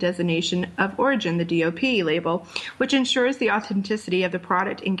Protected Designation of Origin, the DOP label, which ensures the authenticity of the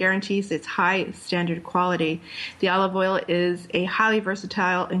product and guarantees its high standard quality. The olive oil is a highly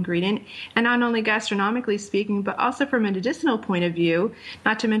versatile ingredient, and not only gastronomically speaking, but also from a medicinal point of view,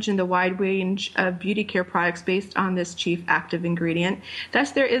 not to mention the wide range of beauty care products based on this chief active ingredient.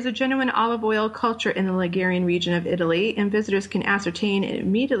 Thus, there is a genuine olive oil culture in the Ligurian region of Italy, and visitors can ascertain it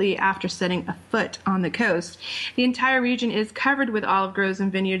immediately after setting a foot on the coast. The entire region is covered with olive groves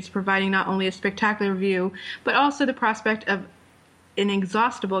and vineyards, providing not only a spectacular view, but also the prospect of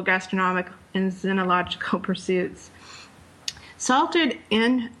inexhaustible gastronomic and xenological pursuits. Salted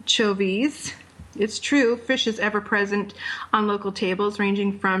anchovies. It's true, fish is ever present on local tables,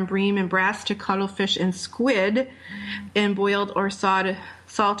 ranging from bream and brass to cuttlefish and squid, and boiled or salted,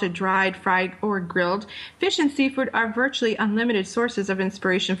 dried, fried, or grilled. Fish and seafood are virtually unlimited sources of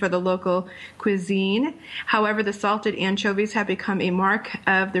inspiration for the local cuisine. However, the salted anchovies have become a mark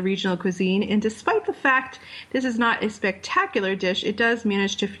of the regional cuisine, and despite the fact this is not a spectacular dish, it does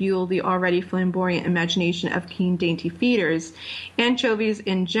manage to fuel the already flamboyant imagination of keen, dainty feeders. Anchovies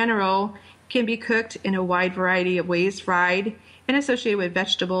in general can be cooked in a wide variety of ways: fried and associated with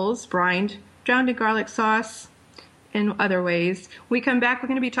vegetables, brined, drowned in garlic sauce, and other ways. When we come back, we're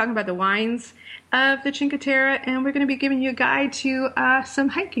going to be talking about the wines of the Cinque Terre, and we're going to be giving you a guide to some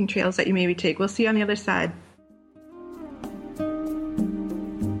hiking trails that you maybe take. We'll see you on the other side.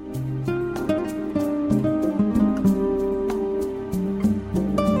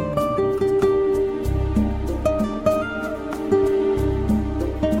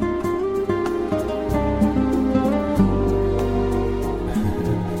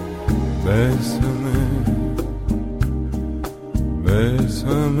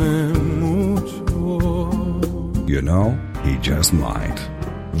 You know, he just might.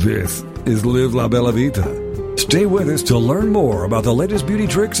 This is Live La Bella Vita. Stay with us to learn more about the latest beauty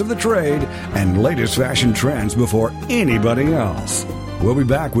tricks of the trade and latest fashion trends before anybody else. We'll be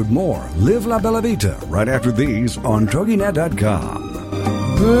back with more Live La Bella Vita right after these on TogiNet.com.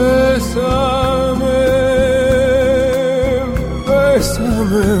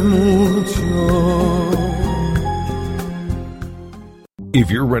 Bésame mucho. If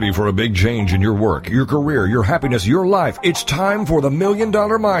you're ready for a big change in your work, your career, your happiness, your life, it's time for the $1 Million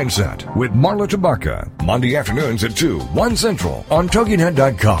Mindset with Marla Tabaka. Monday afternoons at 2, 1 Central on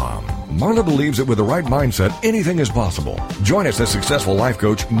TogiNet.com. Marla believes that with the right mindset, anything is possible. Join us as successful life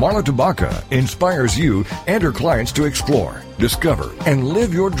coach Marla Tabaka inspires you and her clients to explore, discover, and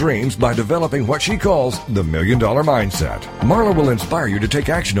live your dreams by developing what she calls the $1 Million Mindset. Marla will inspire you to take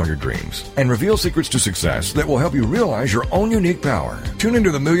action on your dreams and reveal secrets to success that will help you realize your own unique power. Tune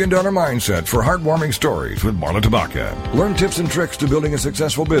into the $1 Million Mindset for heartwarming stories with Marla Tabaka. Learn tips and tricks to building a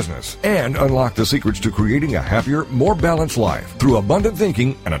successful business and unlock the secrets to creating a happier, more balanced life through abundant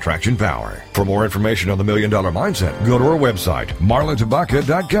thinking and attraction power. For more information on the $1 Million Mindset, go to our website,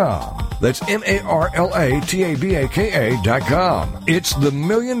 marlatabaka.com. That's MARLATABAKA.com. It's the $1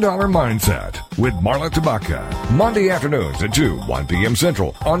 Million Mindset with Marla Tabaka. Monday afternoons at 1 p.m.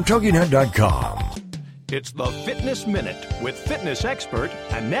 Central on TogiNet.com. It's the Fitness Minute with fitness expert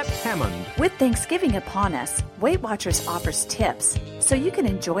Annette Hammond. With Thanksgiving upon us, Weight Watchers offers tips so you can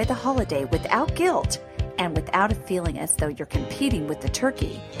enjoy the holiday without guilt and without a feeling as though you're competing with the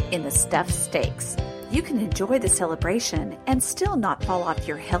turkey in the stuffed steaks. You can enjoy the celebration and still not fall off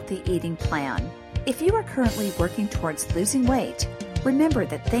your healthy eating plan. If you are currently working towards losing weight, remember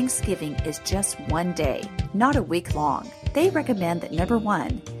that Thanksgiving is just one day, not a week long. They recommend that number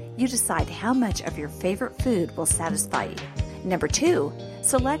 1, you decide how much of your favorite food will satisfy you. Number 2,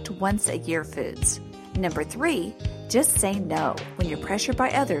 select once-a-year foods. Number 3, just say no when you're pressured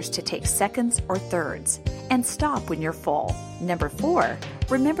by others to take seconds or thirds, and stop when you're full. Number 4,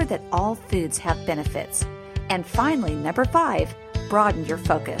 remember that all foods have benefits. And finally, number 5, broaden your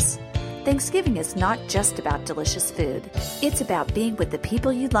focus. Thanksgiving is not just about delicious food. It's about being with the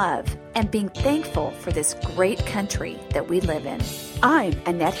people you love and being thankful for this great country that we live in. I'm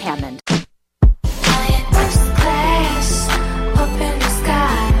Annette Hammond.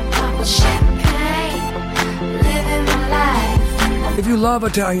 If you love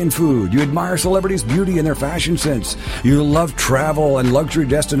Italian food, you admire celebrities' beauty and their fashion sense, you love travel and luxury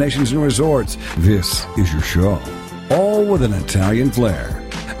destinations and resorts, this is your show. All with an Italian flair.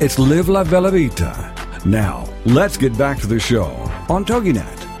 It's Live La Bella Vita. Now, let's get back to the show on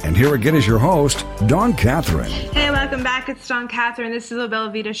TogiNet. And here again is your host, Dawn Catherine. Hey, welcome back. It's Dawn Catherine. This is the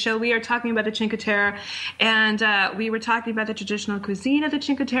Bella Vita show. We are talking about the Cinque Terre, and we were talking about the traditional cuisine of the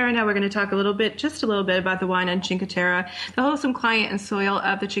Cinque Terre. Now we're going to talk just a little bit about the wine on Cinque Terre. The wholesome climate and soil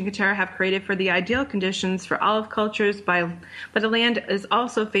of the Cinque Terre have created for the ideal conditions for olive cultures, but the land is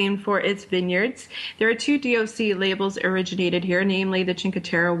also famed for its vineyards. There are 2 DOC labels originated here, namely the Cinque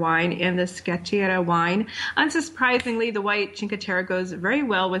Terre wine and the Sciatera wine. Unsurprisingly, the white Cinque Terre goes very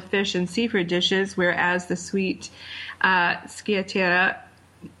well with fish and seafood dishes, whereas the sweet Sciatera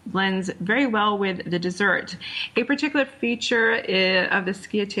blends very well with the dessert. A particular feature of the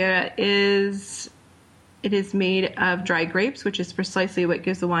Sciatera is it is made of dry grapes, which is precisely what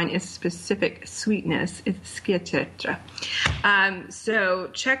gives the wine its specific sweetness. It's Sciatera. So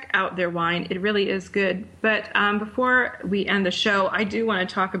check out their wine. It really is good. But before we end the show, I do want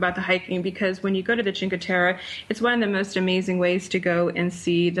to talk about the hiking, because when you go to the Cinque Terre, it's one of the most amazing ways to go and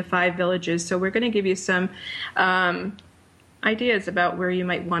see the 5 villages. So we're going to give you some ideas about where you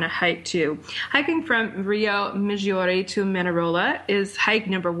might want to hike to. Hiking from Rio Maggiore to Manarola is hike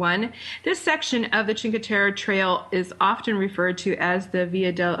number 1. This section of the Cinque Terre Trail is often referred to as the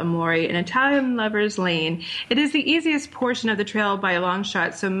Via dell'Amore, an Italian lover's lane. It is the easiest portion of the trail by a long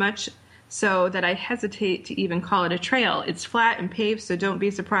shot, so much so that I hesitate to even call it a trail. It's flat and paved, so don't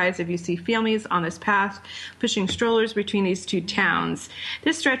be surprised if you see families on this path pushing strollers between these 2 towns.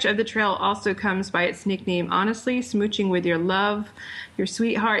 This stretch of the trail also comes by its nickname. Honestly, smooching with your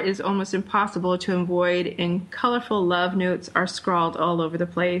sweetheart is almost impossible to avoid, and colorful love notes are scrawled all over the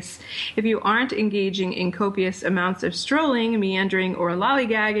place. If you aren't engaging in copious amounts of strolling, meandering, or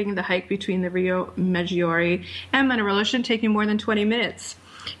lollygagging, the hike between the Rio Maggiore and Manarola shouldn't take you more than 20 minutes.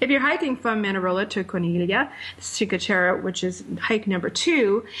 If you're hiking from Manarola to Corniglia, Cinque Terre, which is hike number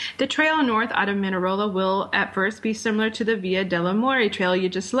 2, the trail north out of Manarola will at first be similar to the Via dell'Amore trail you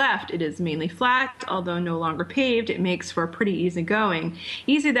just left. It is mainly flat, although no longer paved. It makes for pretty easy going.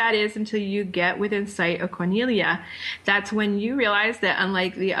 Easy, that is, until you get within sight of Corniglia. That's when you realize that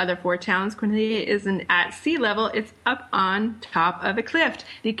unlike the other 4 towns, Corniglia isn't at sea level. It's up on top of a cliff.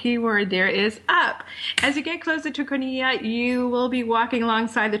 The key word there is up. As you get closer to Corniglia, you will be walking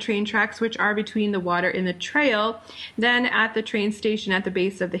alongside the train tracks, which are between the water and the trail. Then at the train station at the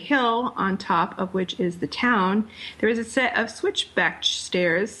base of the hill, on top of which is the town, there is a set of switchback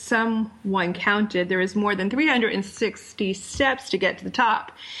stairs. Someone counted there is more than 360 steps to get to the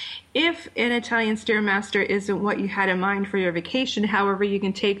top. If an Italian Stairmaster isn't what you had in mind for your vacation, however, you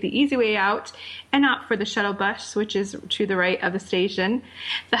can take the easy way out and opt for the shuttle bus, which is to the right of the station.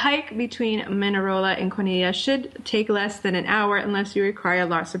 The hike between Manarola and Corniglia should take less than an hour unless you require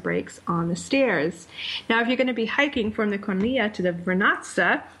lots of breaks on the stairs. Now, if you're going to be hiking from the Corniglia to the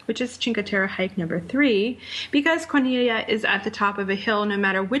Vernazza, which is Cinque Terre hike number 3, because Corniglia is at the top of a hill, no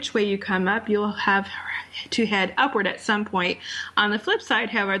matter which way you come up, you'll have to head upward at some point. On the flip side,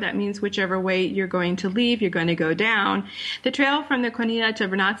 however, that means whichever way you're going to leave, you're going to go down. The trail from the Corniglia to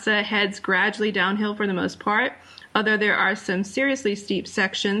Vernazza heads gradually downhill for the most part. Although there are some seriously steep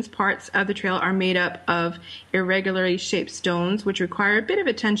sections, parts of the trail are made up of irregularly shaped stones, which require a bit of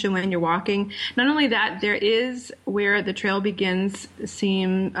attention when you're walking. Not only that, there is where the trail begins to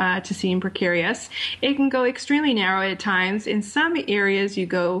seem precarious. It can go extremely narrow at times. In some areas,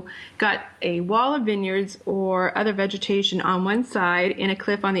 got a wall of vineyards or other vegetation on one side and a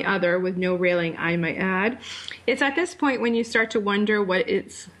cliff on the other with no railing, I might add. It's at this point when you start to wonder what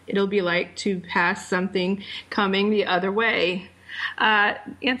it'll be like to pass something coming the other way.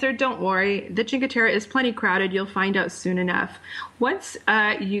 Answer, don't worry. The Cinque Terre is plenty crowded. You'll find out soon enough. Once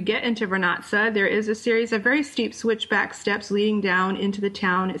you get into Vernazza, there is a series of very steep switchback steps leading down into the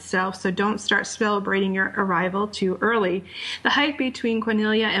town itself, so don't start celebrating your arrival too early. The hike between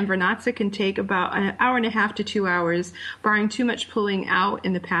Cornelia and Vernazza can take about an hour and a half to 2 hours, barring too much pulling out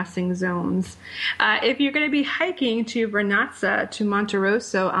in the passing zones. If you're going to be hiking to Vernazza to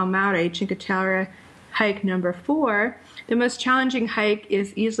Monterosso al Mare, Cinque Terre hike number 4, the most challenging hike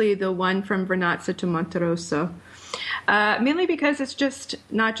is easily the one from Vernazza to Monterosso. Mainly because it's just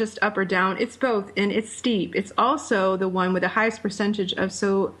not just up or down, it's both, and it's steep. It's also the one with the highest percentage of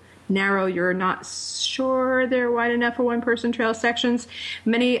so narrow you're not sure they're wide enough for one-person trail sections,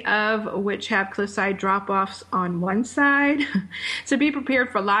 many of which have cliffside drop-offs on one side. So be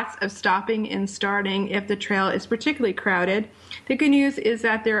prepared for lots of stopping and starting if the trail is particularly crowded. The good news is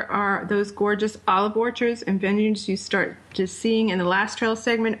that there are those gorgeous olive orchards and vineyards you start to seeing in the last trail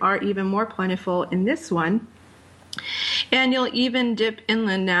segment are even more plentiful in this one. And you'll even dip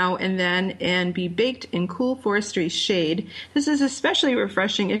inland now and then and be baked in cool forestry shade. This is especially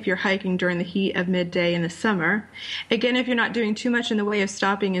refreshing if you're hiking during the heat of midday in the summer. Again, if you're not doing too much in the way of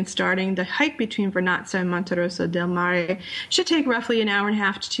stopping and starting, the hike between Vernazza and Monterosso del Mare should take roughly an hour and a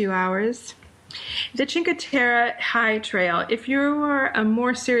half to 2 hours. The Cinque Terre High Trail. If you're a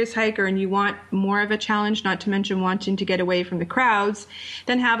more serious hiker and you want more of a challenge, not to mention wanting to get away from the crowds,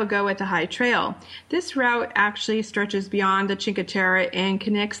 then have a go at the High Trail. This route actually stretches beyond the Cinque Terre and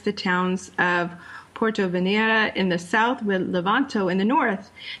connects the towns of Porto Venere in the south with Levanto in the north.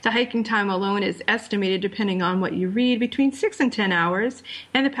 The hiking time alone is estimated, depending on what you read, between 6 and 10 hours,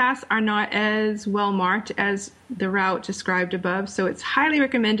 and the paths are not as well marked as the route described above, so it's highly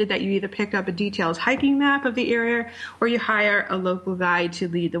recommended that you either pick up a detailed hiking map of the area or you hire a local guide to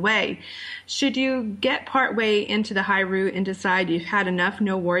lead the way. Should you get part way into the high route and decide you've had enough,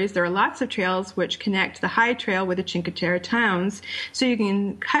 no worries. There are lots of trails which connect the high trail with the Cinque Terre towns, so you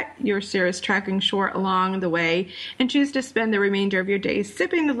can cut your serious trekking short along the way and choose to spend the remainder of your day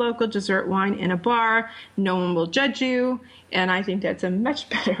sipping the local dessert wine in a bar. No one will judge you. And I think that's a much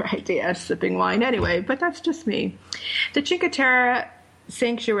better idea, sipping wine anyway, but that's just me. The Cinque Terre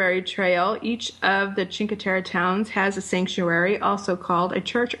Sanctuary Trail. Each of the Cinque Terre towns has a sanctuary, also called a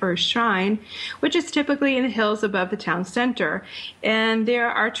church or a shrine, which is typically in the hills above the town center. And there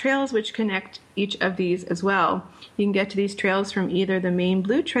are trails which connect each of these as well. You can get to these trails from either the main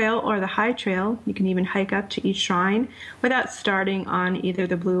Blue Trail or the High Trail. You can even hike up to each shrine without starting on either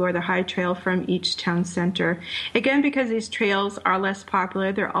the Blue or the High Trail from each town center. Again, because these trails are less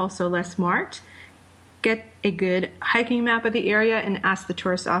popular, they're also less marked. Get a good hiking map of the area and ask the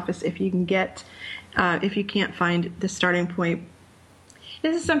tourist office if you can't find the starting point.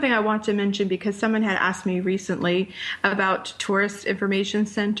 This is something I want to mention because someone had asked me recently about tourist information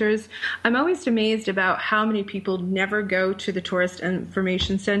centers. I'm always amazed about how many people never go to the tourist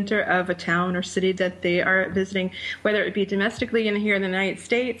information center of a town or city that they are visiting, whether it be domestically here in the United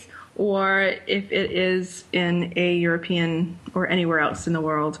States or if it is in a European or anywhere else in the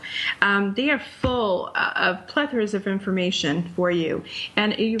world. They are full of plethoras of information for you,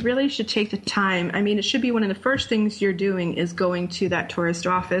 and you really should take the time. I mean, it should be one of the first things you're doing is going to that tourist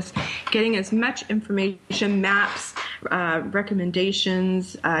office, getting as much information, maps,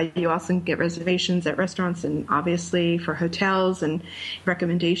 recommendations. You also get reservations at restaurants and obviously for hotels and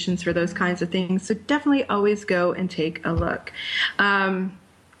recommendations for those kinds of things. So definitely always go and take a look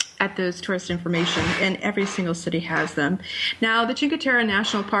at those tourist information, and every single city has them. Now, the Cinque Terre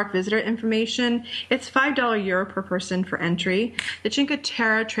National Park visitor information, it's $5 euro per person for entry. The Cinque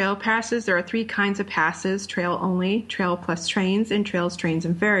Terre trail passes, there are 3 kinds of passes: trail only, trail plus trains, and trails, trains,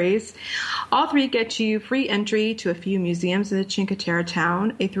 and ferries. All 3 get you free entry to a few museums in the Cinque Terre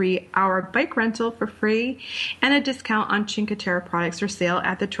town, a 3-hour bike rental for free, and a discount on Cinque Terre products for sale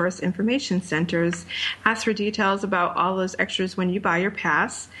at the tourist information centers. Ask for details about all those extras when you buy your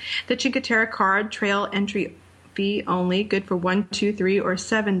pass. The Cinque Terre card, trail entry fee only, good for 1, 2, 3, or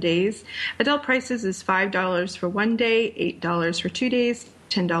 7 days. Adult prices is $5 for 1 day, $8 for 2 days,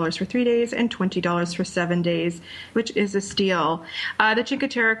 $10 for 3 days and $20 for 7 days, which is a steal. The Cinque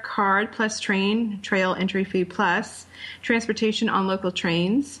Terre card plus trail entry fee plus transportation on local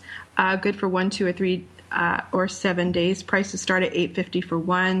trains, good for 1, 2, or 3 or 7 days. Prices start at $8.50 for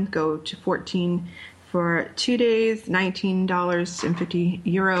one, go to $14 for 2 days,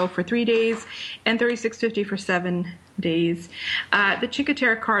 €19.50 for 3 days, and $36.50 for 7 days. The Cinque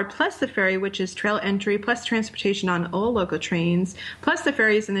Terre card plus the ferry, which is trail entry plus transportation on all local trains, plus the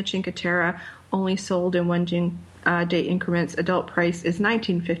ferries in the Cinque Terre, only sold in 1 day increments. Adult price is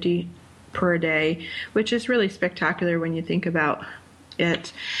 $19.50 per day, which is really spectacular when you think about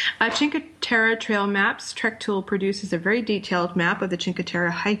it. Cinque Terre Trail Maps. Trek Tool produces a very detailed map of the Cinque Terre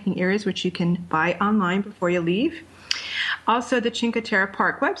hiking areas, which you can buy online before you leave. Also, the Cinque Terre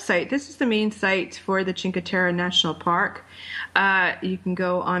Park website. This is the main site for the Cinque Terre National Park. You can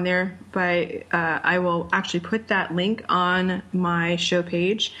go on there by, I will actually put that link on my show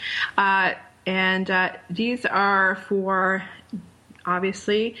page. These are for,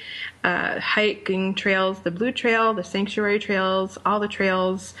 obviously, hiking trails, the Blue Trail, the Sanctuary Trails, all the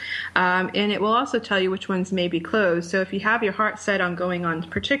trails, and it will also tell you which ones may be closed. So if you have your heart set on going on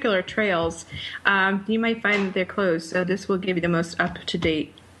particular trails, you might find that they're closed. So this will give you the most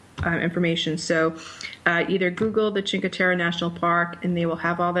up-to-date information. So either Google the Cinque Terre National Park and they will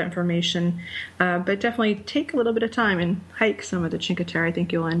have all that information, but definitely take a little bit of time and hike some of the Cinque Terre. I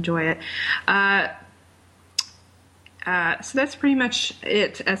think you'll enjoy it. So that's pretty much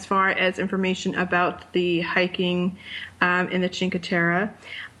it as far as information about the hiking in the Cinque Terre.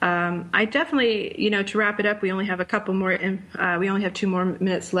 I definitely, to wrap it up, we only have a couple more, we only have 2 more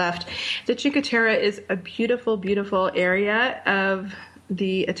minutes left. The Cinque Terre is a beautiful, beautiful area of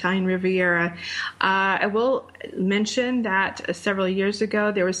the Italian Riviera. I will mention that several years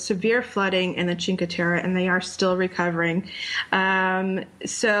ago there was severe flooding in the Cinque Terre, and they are still recovering.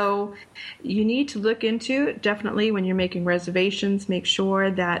 So you need to look into, definitely when you're making reservations, make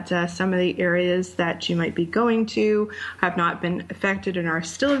sure that some of the areas that you might be going to have not been affected and are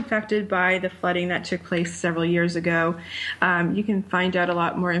still affected by the flooding that took place several years ago. You can find out a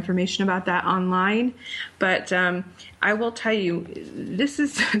lot more information about that online, but I will tell you, the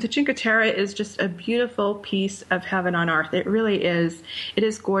Cinque Terre is just a beautiful piece of heaven on earth. It really is. It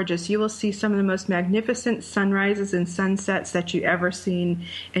is gorgeous. You will see some of the most magnificent sunrises and sunsets that you've ever seen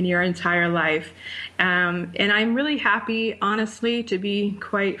in your entire life. And I'm really happy, honestly, to be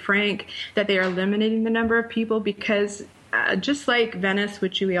quite frank, that they are limiting the number of people because just like Venice,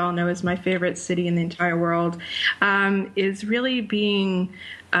 which we all know is my favorite city in the entire world, is really being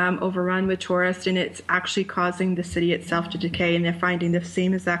overrun with tourists, and it's actually causing the city itself to decay, and they're finding the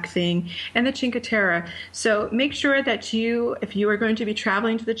same exact thing in the Cinque Terre. So make sure that you, if you are going to be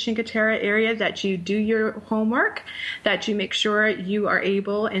traveling to the Cinque Terre area, that you do your homework, that you make sure you are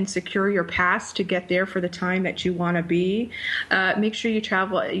able and secure your pass to get there for the time that you want to be. Make sure you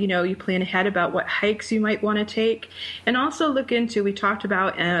travel, you plan ahead about what hikes you might want to take, and also look into, we talked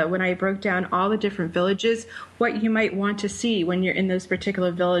about when I broke down all the different villages, what you might want to see when you're in those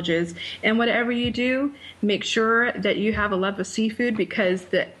particular villages. And whatever you do, make sure that you have a love of seafood, because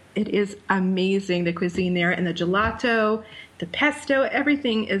it is amazing, the cuisine there, and the gelato, the pesto,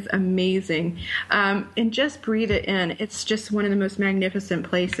 everything is amazing. And just breathe it in. It's just one of the most magnificent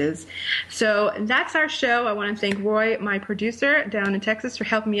places. So that's our show. I want to thank Roy, my producer down in Texas, for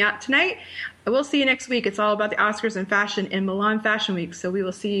helping me out tonight. I will see you next week. It's all about the Oscars and fashion in Milan Fashion Week. So we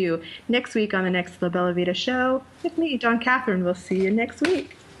will see you next week on the next La Bella Vita show with me, Dawn Catherine. We'll see you next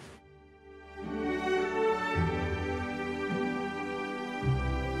week.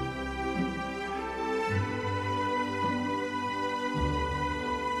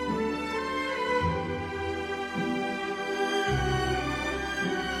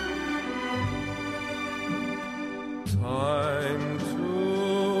 Time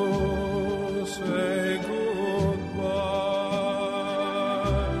to say goodbye.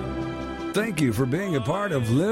 Thank you for being a part of